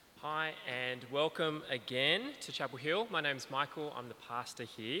Hi, and welcome again to Chapel Hill. My name's Michael, I'm the pastor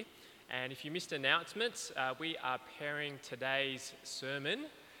here. And if you missed announcements, we are pairing today's sermon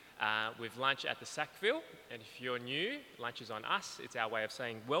with lunch at the Sackville. And if you're new, lunch is on us. It's our way of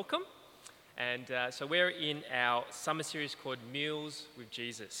saying welcome. And so we're in our summer series called Meals with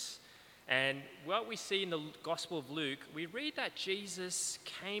Jesus. And what we see in the Gospel of Luke, we read that Jesus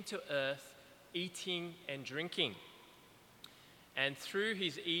came to earth eating and drinking. And through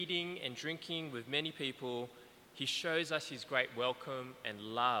his eating and drinking with many people, he shows us his great welcome and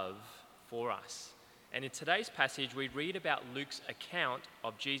love for us. And in today's passage, we read about Luke's account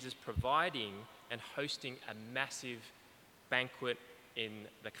of Jesus providing and hosting a massive banquet in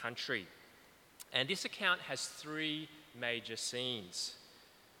the country. And this account has three major scenes.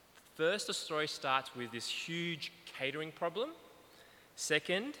 First, the story starts with this huge catering problem.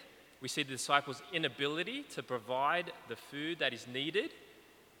 Second, we see the disciples' inability to provide the food that is needed.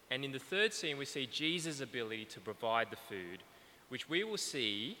 And in the third scene, we see Jesus' ability to provide the food, which we will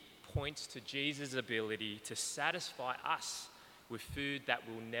see points to Jesus' ability to satisfy us with food that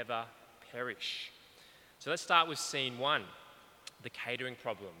will never perish. So let's start with scene one, the catering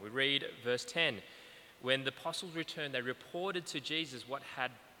problem. We read verse 10. When the apostles returned, they reported to Jesus what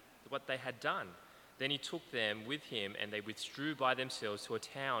they had done. Then he took them with him, and they withdrew by themselves to a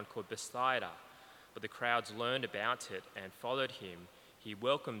town called Bethsaida. But the crowds learned about it and followed him. He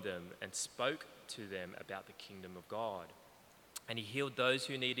welcomed them and spoke to them about the kingdom of God. And he healed those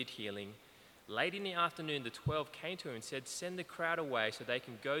who needed healing. Late in the afternoon, the 12 came to him and said, "Send the crowd away so they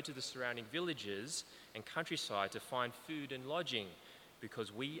can go to the surrounding villages and countryside to find food and lodging,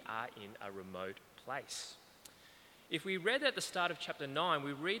 because we are in a remote place." If we read at the start of chapter 9,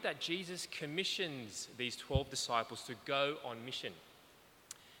 we read that Jesus commissions these 12 disciples to go on mission,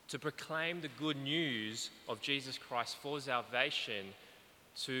 to proclaim the good news of Jesus Christ for salvation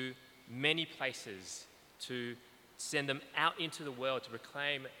to many places, to send them out into the world to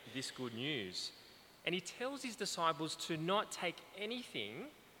proclaim this good news. And he tells his disciples to not take anything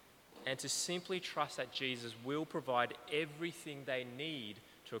and to simply trust that Jesus will provide everything they need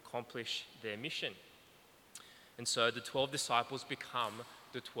to accomplish their mission. And so the 12 disciples become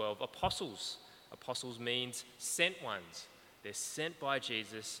the 12 apostles. Apostles means sent ones. They're sent by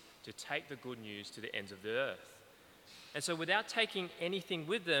Jesus to take the good news to the ends of the earth. And so without taking anything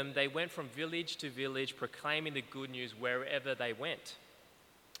with them, they went from village to village proclaiming the good news wherever they went.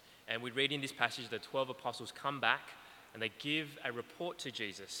 And we read in this passage that 12 apostles come back and they give a report to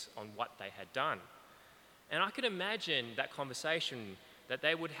Jesus on what they had done. And I could imagine that conversation, that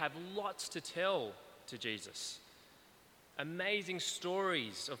they would have lots to tell to Jesus. Amazing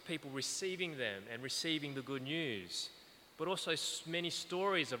stories of people receiving them and receiving the good news, but also many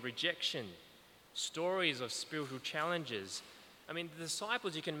stories of rejection, stories of spiritual challenges. I mean, the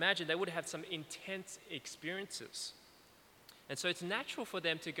disciples, you can imagine, they would have some intense experiences. And so it's natural for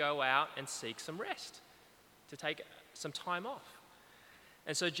them to go out and seek some rest, to take some time off.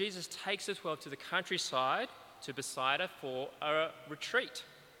 And so Jesus takes the 12 to the countryside, to Bethsaida, for a retreat.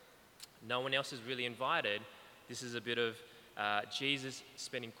 No one else is really invited. This is a bit of Jesus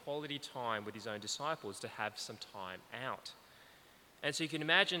spending quality time with his own disciples to have some time out. And so you can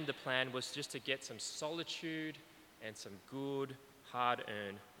imagine the plan was just to get some solitude and some good,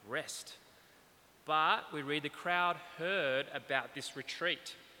 hard-earned rest. But we read the crowd heard about this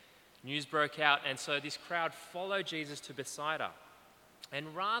retreat. News broke out, and so this crowd followed Jesus to Bethsaida.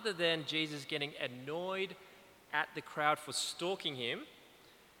 And rather than Jesus getting annoyed at the crowd for stalking him,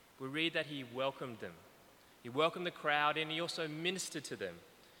 we read that he welcomed them. He welcomed the crowd and he also ministered to them,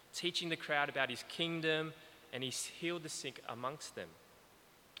 teaching the crowd about his kingdom, and he healed the sick amongst them.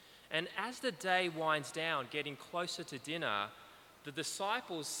 And as the day winds down, getting closer to dinner, the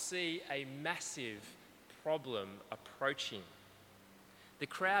disciples see a massive problem approaching. The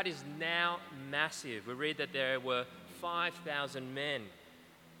crowd is now massive. We read that there were 5,000 men,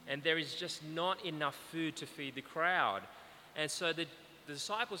 and there is just not enough food to feed the crowd. And so the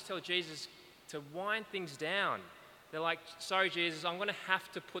disciples tell Jesus to wind things down. They're like, "Sorry, Jesus, I'm going to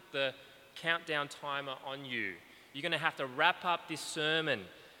have to put the countdown timer on you. You're going to have to wrap up this sermon.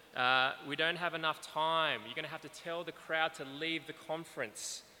 We don't have enough time. You're going to have to tell the crowd to leave the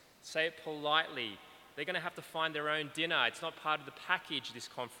conference. Say it politely. They're going to have to find their own dinner. It's not part of the package, this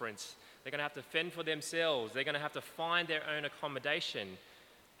conference. They're going to have to fend for themselves. They're going to have to find their own accommodation.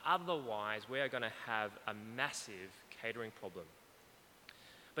 Otherwise, we are going to have a massive catering problem."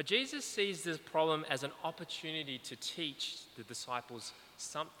 But Jesus sees this problem as an opportunity to teach the disciples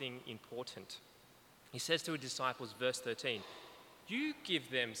something important. He says to his disciples, verse 13, "You give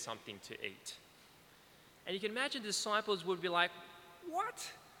them something to eat." And you can imagine the disciples would be like,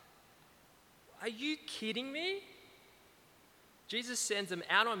 "What? Are you kidding me? Jesus sends them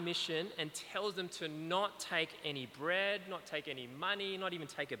out on mission and tells them to not take any bread, not take any money, not even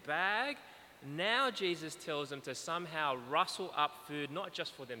take a bag. Now Jesus tells them to somehow rustle up food, not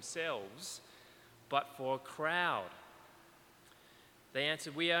just for themselves, but for a crowd. They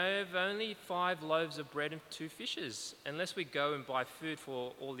answered, "We have only 5 loaves of bread and 2 fishes, unless we go and buy food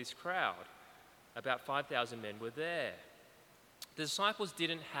for all this crowd." About 5,000 men were there. The disciples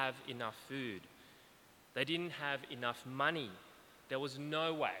didn't have enough food. They didn't have enough money. There was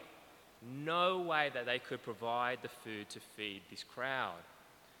no way that they could provide the food to feed this crowd.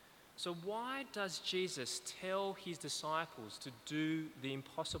 So why does Jesus tell his disciples to do the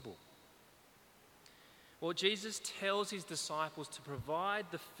impossible? Well, Jesus tells his disciples to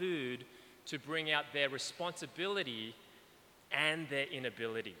provide the food to bring out their responsibility and their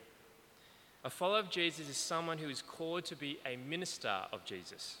inability. A follower of Jesus is someone who is called to be a minister of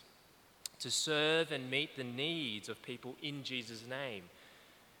Jesus, to serve and meet the needs of people in Jesus' name.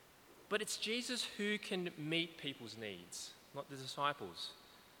 But it's Jesus who can meet people's needs, not the disciples.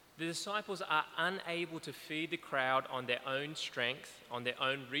 The disciples are unable to feed the crowd on their own strength, on their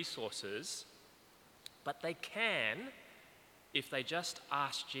own resources, but they can if they just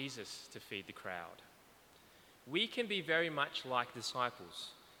ask Jesus to feed the crowd. We can be very much like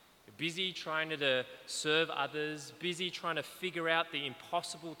disciples, busy trying to serve others, busy trying to figure out the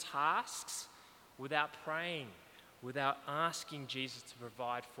impossible tasks without praying, without asking Jesus to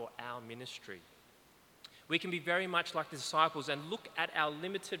provide for our ministry. We can be very much like the disciples and look at our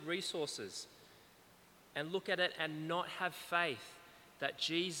limited resources and look at it and not have faith that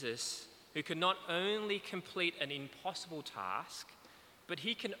Jesus, who can not only complete an impossible task, but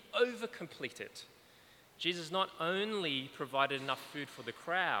he can overcomplete it. Jesus not only provided enough food for the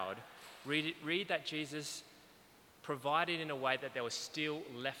crowd, read that Jesus provided in a way that there were still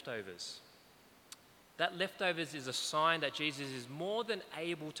leftovers. That leftovers is a sign that Jesus is more than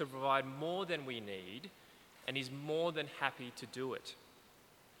able to provide more than we need, and he's more than happy to do it.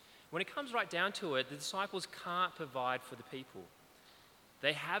 When it comes right down to it, the disciples can't provide for the people.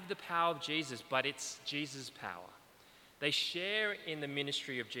 They have the power of Jesus, but it's Jesus' power. They share in the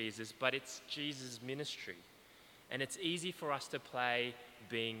ministry of Jesus, but it's Jesus' ministry. And it's easy for us to play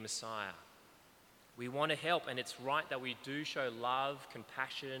being Messiah. We want to help, and it's right that we do show love,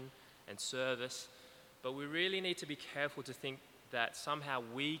 compassion, and service, but we really need to be careful to think that somehow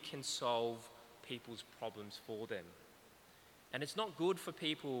we can solve people's problems for them. And it's not good for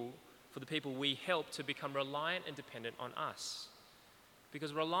the people we help to become reliant and dependent on us.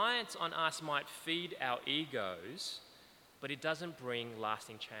 Because reliance on us might feed our egos, but it doesn't bring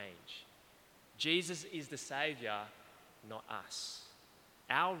lasting change. Jesus is the Savior, not us.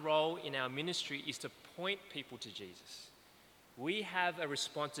 Our role in our ministry is to point people to Jesus. We have a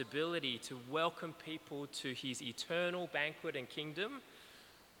responsibility to welcome people to his eternal banquet and kingdom,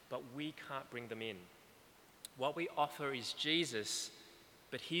 but we can't bring them in. What we offer is Jesus,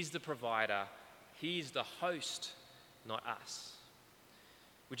 but he's the provider, he's the host, not us.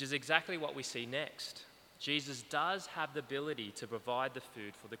 Which is exactly what we see next. Jesus does have the ability to provide the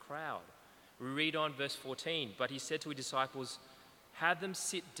food for the crowd. We read on verse 14, "But he said to his disciples, 'Have them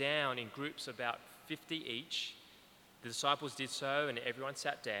sit down in groups about 50 each.' The disciples did so, and everyone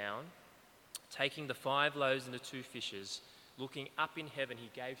sat down. Taking the 5 loaves and the 2 fishes, looking up in heaven, he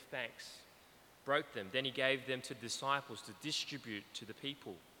gave thanks, broke them. Then he gave them to the disciples to distribute to the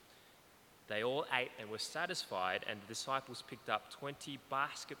people. They all ate and were satisfied, and the disciples picked up 20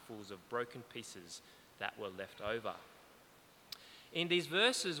 basketfuls of broken pieces that were left over." In these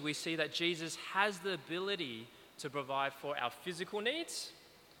verses, we see that Jesus has the ability to provide for our physical needs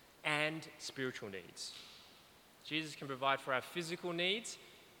and spiritual needs. Jesus can provide for our physical needs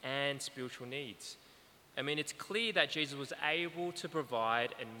and spiritual needs. I mean, it's clear that Jesus was able to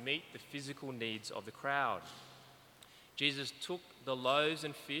provide and meet the physical needs of the crowd. Jesus took the loaves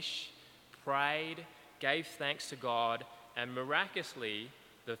and fish, prayed, gave thanks to God, and miraculously,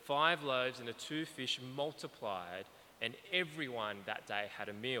 the 5 loaves and the 2 fish multiplied, and everyone that day had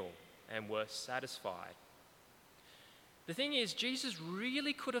a meal and were satisfied. The thing is, Jesus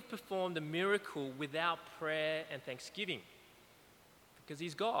really could have performed the miracle without prayer and thanksgiving, because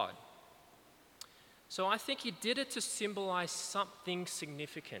he's God. So I think he did it to symbolize something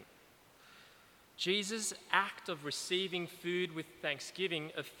significant. Jesus' act of receiving food with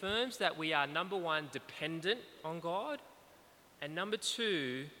thanksgiving affirms that we are, number one, dependent on God, and number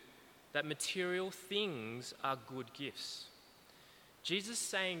two, that material things are good gifts. Jesus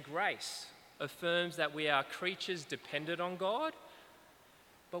saying grace affirms that we are creatures dependent on God,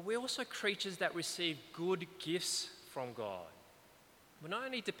 but we're also creatures that receive good gifts from God. We're not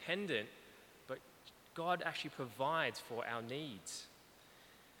only dependent, but God actually provides for our needs.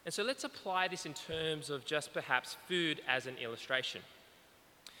 And so let's apply this in terms of just perhaps food as an illustration.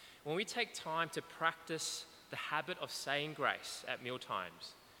 When we take time to practice the habit of saying grace at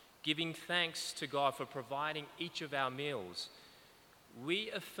mealtimes, giving thanks to God for providing each of our meals,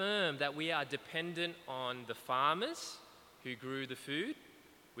 we affirm that we are dependent on the farmers who grew the food.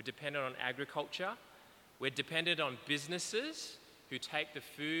 We're dependent on agriculture. We're dependent on businesses who take the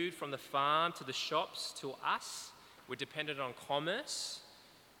food from the farm to the shops to us. We're dependent on commerce.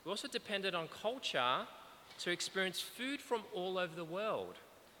 We're also dependent on culture to experience food from all over the world.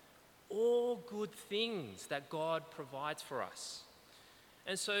 All good things that God provides for us.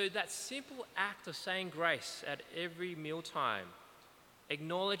 And so that simple act of saying grace at every mealtime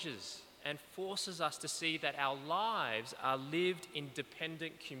acknowledges and forces us to see that our lives are lived in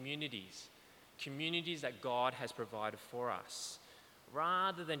dependent communities that God has provided for us,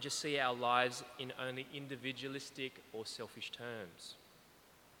 rather than just see our lives in only individualistic or selfish terms.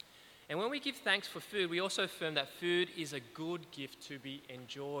 And when we give thanks for food, we also affirm that food is a good gift to be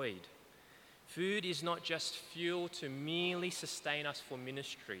enjoyed. Food is not just fuel to merely sustain us for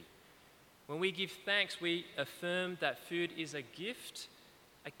ministry. When we give thanks, we affirm that food is a gift,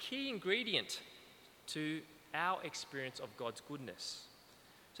 a key ingredient to our experience of God's goodness.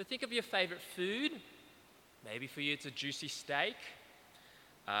 So think of your favorite food. Maybe for you it's a juicy steak,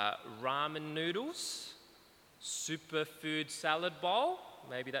 ramen noodles, superfood salad bowl.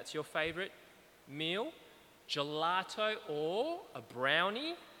 Maybe that's your favorite meal. Gelato or a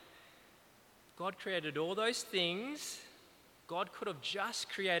brownie. God created all those things. God could have just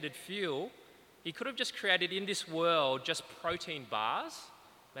created fuel. He could have just created in this world just protein bars,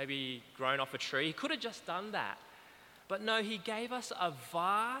 maybe grown off a tree. He could have just done that. But no, he gave us a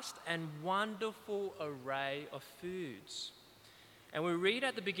vast and wonderful array of foods. And we read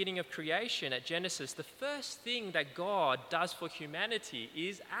at the beginning of creation at Genesis, the first thing that God does for humanity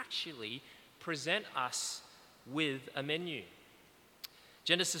is actually present us with a menu.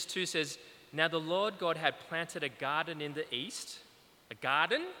 Genesis 2 says, "Now the Lord God had planted a garden in the east," a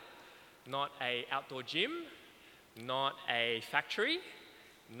garden, not an outdoor gym, not a factory,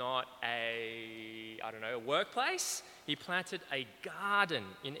 not a workplace. He planted a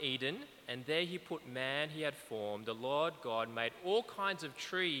garden in Eden, and there he put man he had formed. The Lord God made all kinds of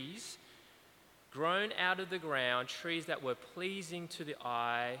trees grown out of the ground, trees that were pleasing to the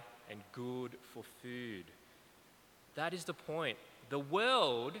eye and good for food. That is the point. The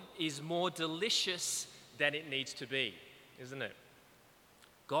world is more delicious than it needs to be, isn't it?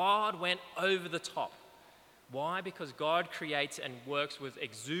 God went over the top. Why? Because God creates and works with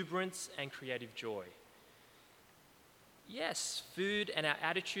exuberance and creative joy. Yes, food and our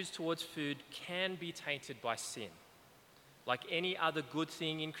attitudes towards food can be tainted by sin. Like any other good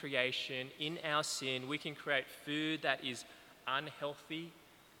thing in creation, in our sin, we can create food that is unhealthy,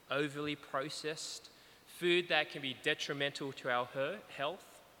 overly processed, food that can be detrimental to our health.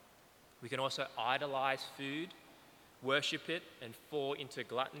 We can also idolize food, worship it, and fall into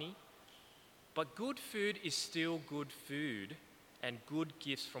gluttony. But good food is still good food and good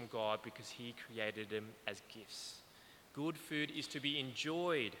gifts from God because he created them as gifts. Good food is to be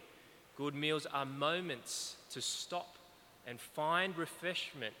enjoyed. Good meals are moments to stop and find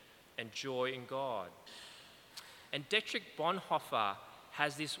refreshment and joy in God. And Dietrich Bonhoeffer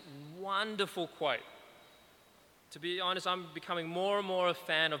has this wonderful quote. To be honest, I'm becoming more and more a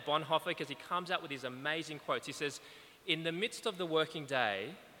fan of Bonhoeffer because he comes out with these amazing quotes. He says, "In the midst of the working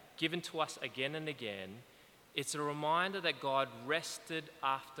day, given to us again and again, it's a reminder that God rested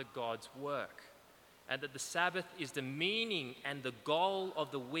after God's work, and that the Sabbath is the meaning and the goal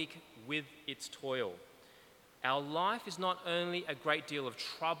of the week with its toil. Our life is not only a great deal of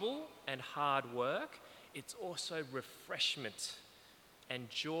trouble and hard work, it's also refreshment and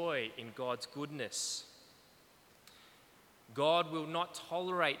joy in God's goodness. God will not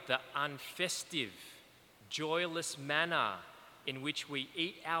tolerate the unfestive, joyless manner in which we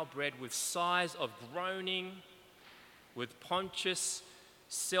eat our bread with sighs of groaning, with pompous,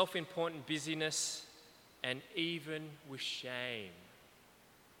 self-important busyness, and even with shame."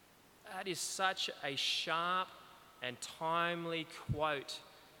 That is such a sharp and timely quote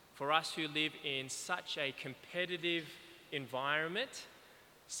for us who live in such a competitive environment,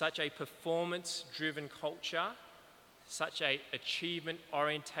 such a performance-driven culture, such an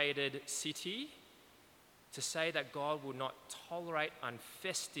achievement-orientated city, to say that God will not tolerate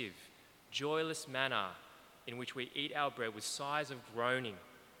unfestive, joyless manner in which we eat our bread with sighs of groaning,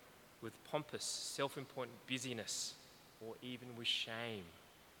 with pompous, self-important busyness, or even with shame.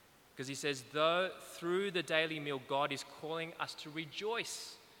 Because he says, though through the daily meal, God is calling us to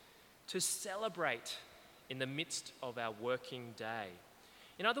rejoice, to celebrate in the midst of our working day.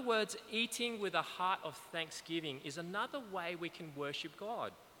 In other words, eating with a heart of thanksgiving is another way we can worship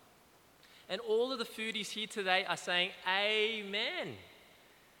God. And all of the foodies here today are saying, Amen.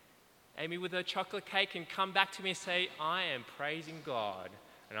 Amy with her chocolate cake can come back to me and say, I am praising God.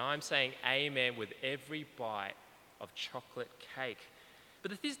 And I'm saying amen with every bite of chocolate cake.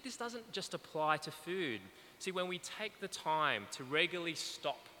 But this doesn't just apply to food. See, when we take the time to regularly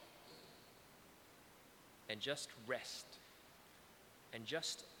stop and just rest and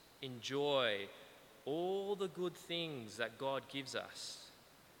just enjoy all the good things that God gives us,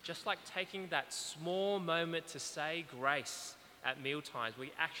 just like taking that small moment to say grace at mealtimes,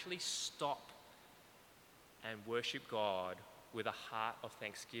 we actually stop and worship God with a heart of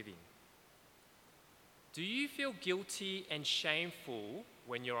thanksgiving. Do you feel guilty and shameful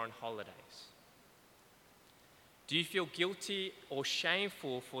when you're on holidays? Do you feel guilty or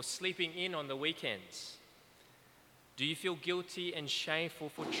shameful for sleeping in on the weekends? Do you feel guilty and shameful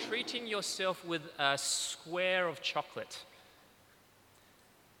for treating yourself with a square of chocolate?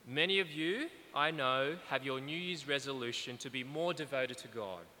 Many of you, I know, have your New Year's resolution to be more devoted to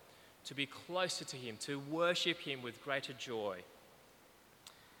God, to be closer to Him, to worship Him with greater joy.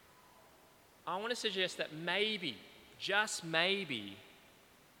 I want to suggest that maybe, just maybe,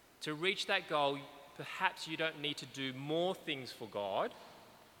 to reach that goal, perhaps you don't need to do more things for God.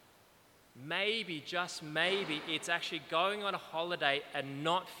 Maybe, just maybe, it's actually going on a holiday and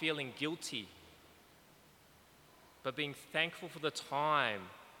not feeling guilty, but being thankful for the time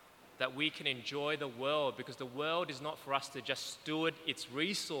that we can enjoy the world, because the world is not for us to just steward its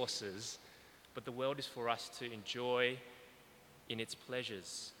resources, but the world is for us to enjoy in its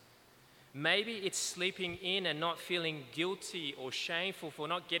pleasures. Maybe it's sleeping in and not feeling guilty or shameful for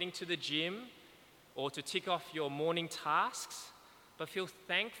not getting to the gym or to tick off your morning tasks, but feel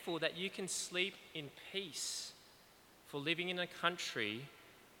thankful that you can sleep in peace for living in a country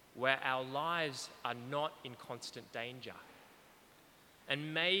where our lives are not in constant danger.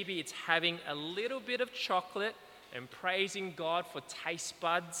 And maybe it's having a little bit of chocolate and praising God for taste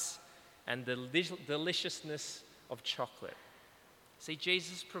buds and the deliciousness of chocolate. See,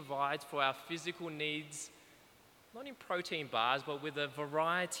 Jesus provides for our physical needs, not in protein bars, but with a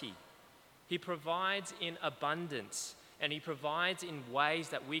variety. He provides in abundance, and He provides in ways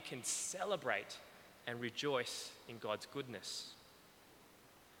that we can celebrate and rejoice in God's goodness.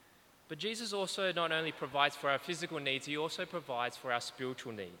 But Jesus also not only provides for our physical needs, He also provides for our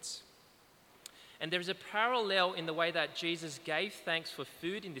spiritual needs. And there is a parallel in the way that Jesus gave thanks for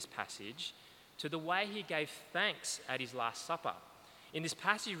food in this passage to the way He gave thanks at His Last Supper. In this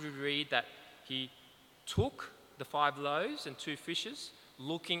passage we read that He took the 5 loaves and 2 fishes,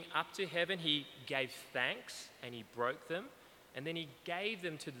 looking up to heaven, He gave thanks and He broke them, and then He gave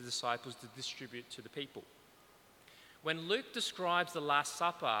them to the disciples to distribute to the people. When Luke describes the Last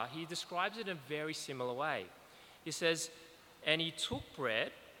Supper, he describes it in a very similar way. He says, and He took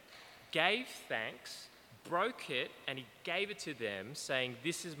bread, gave thanks, broke it, and He gave it to them, saying,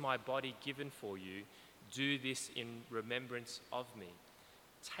 this is my body given for you. Do this in remembrance of me.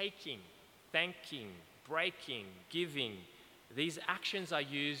 Taking, thanking, breaking, giving, these actions are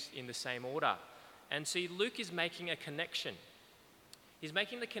used in the same order. And see, Luke is making a connection. He's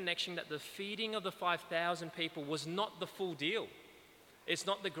making the connection that the feeding of the 5,000 people was not the full deal. It's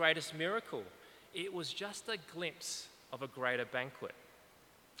not the greatest miracle. It was just a glimpse of a greater banquet.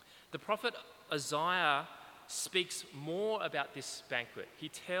 The prophet Isaiah speaks more about this banquet. He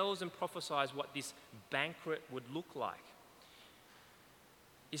tells and prophesies what this banquet would look like.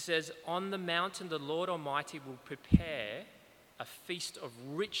 He says, on the mountain the Lord Almighty will prepare a feast of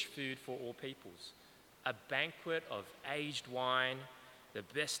rich food for all peoples, a banquet of aged wine, the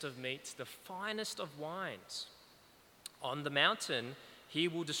best of meats, the finest of wines. On the mountain, He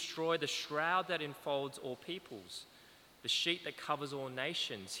will destroy the shroud that enfolds all peoples, the sheet that covers all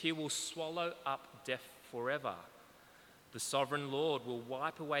nations. He will swallow up death forever. The sovereign Lord will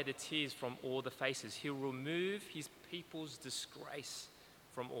wipe away the tears from all the faces. He'll remove His people's disgrace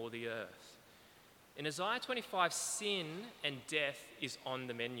from all the earth. In Isaiah 25, sin and death is on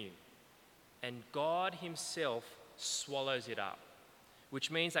the menu, and God Himself swallows it up, which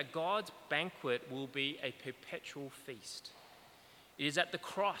means that God's banquet will be a perpetual feast. It is at the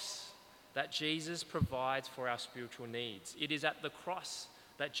cross that Jesus provides for our spiritual needs. It is at the cross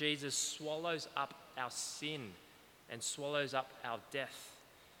that Jesus swallows up our sin and swallows up our death.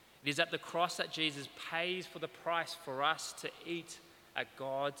 It is at the cross that Jesus pays for the price for us to eat at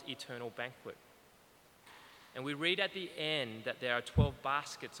God's eternal banquet. And we read at the end that there are 12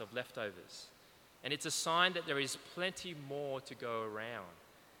 baskets of leftovers. And it's a sign that there is plenty more to go around.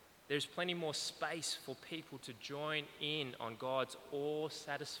 there's plenty more space for people to join in on God's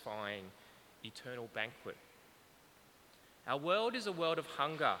all-satisfying eternal banquet. Our world is a world of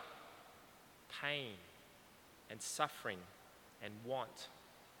hunger, pain, and suffering, and want.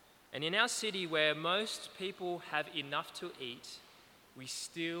 And in our city, where most people have enough to eat, we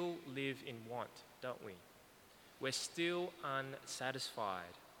still live in want, don't we? We're still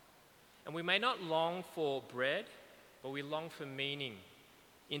unsatisfied. And we may not long for bread, but we long for meaning,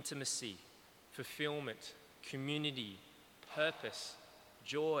 intimacy, fulfillment, community, purpose,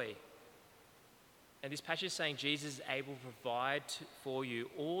 joy. And this passage is saying Jesus is able to provide for you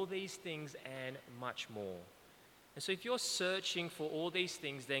all these things and much more. And so if you're searching for all these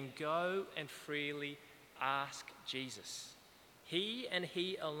things, then go and freely ask Jesus. He and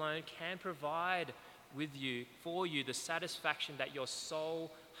He alone can provide for you the satisfaction that your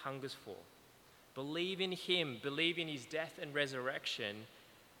soul hungers for. Believe in Him, believe in His death and resurrection,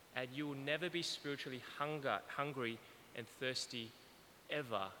 and you will never be spiritually hungry and thirsty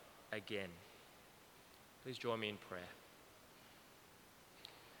ever again. Please join me in prayer.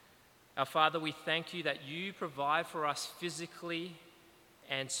 Our Father, we thank you that you provide for us physically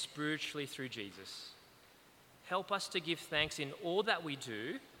and spiritually through Jesus. Help us to give thanks in all that we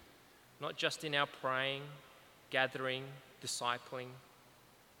do, not just in our praying, gathering, discipling,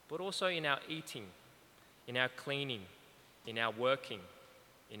 but also in our eating, in our cleaning, in our working,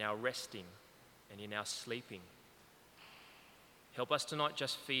 in our resting, and in our sleeping. Help us to not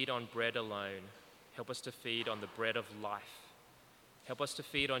just feed on bread alone. Help us to feed on the bread of life. Help us to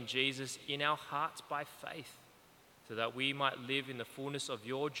feed on Jesus in our hearts by faith, so that we might live in the fullness of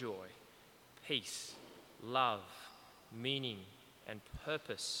your joy, peace, love, meaning, and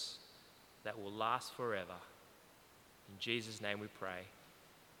purpose that will last forever. In Jesus' name we pray.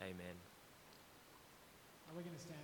 Amen. Are we going to stand?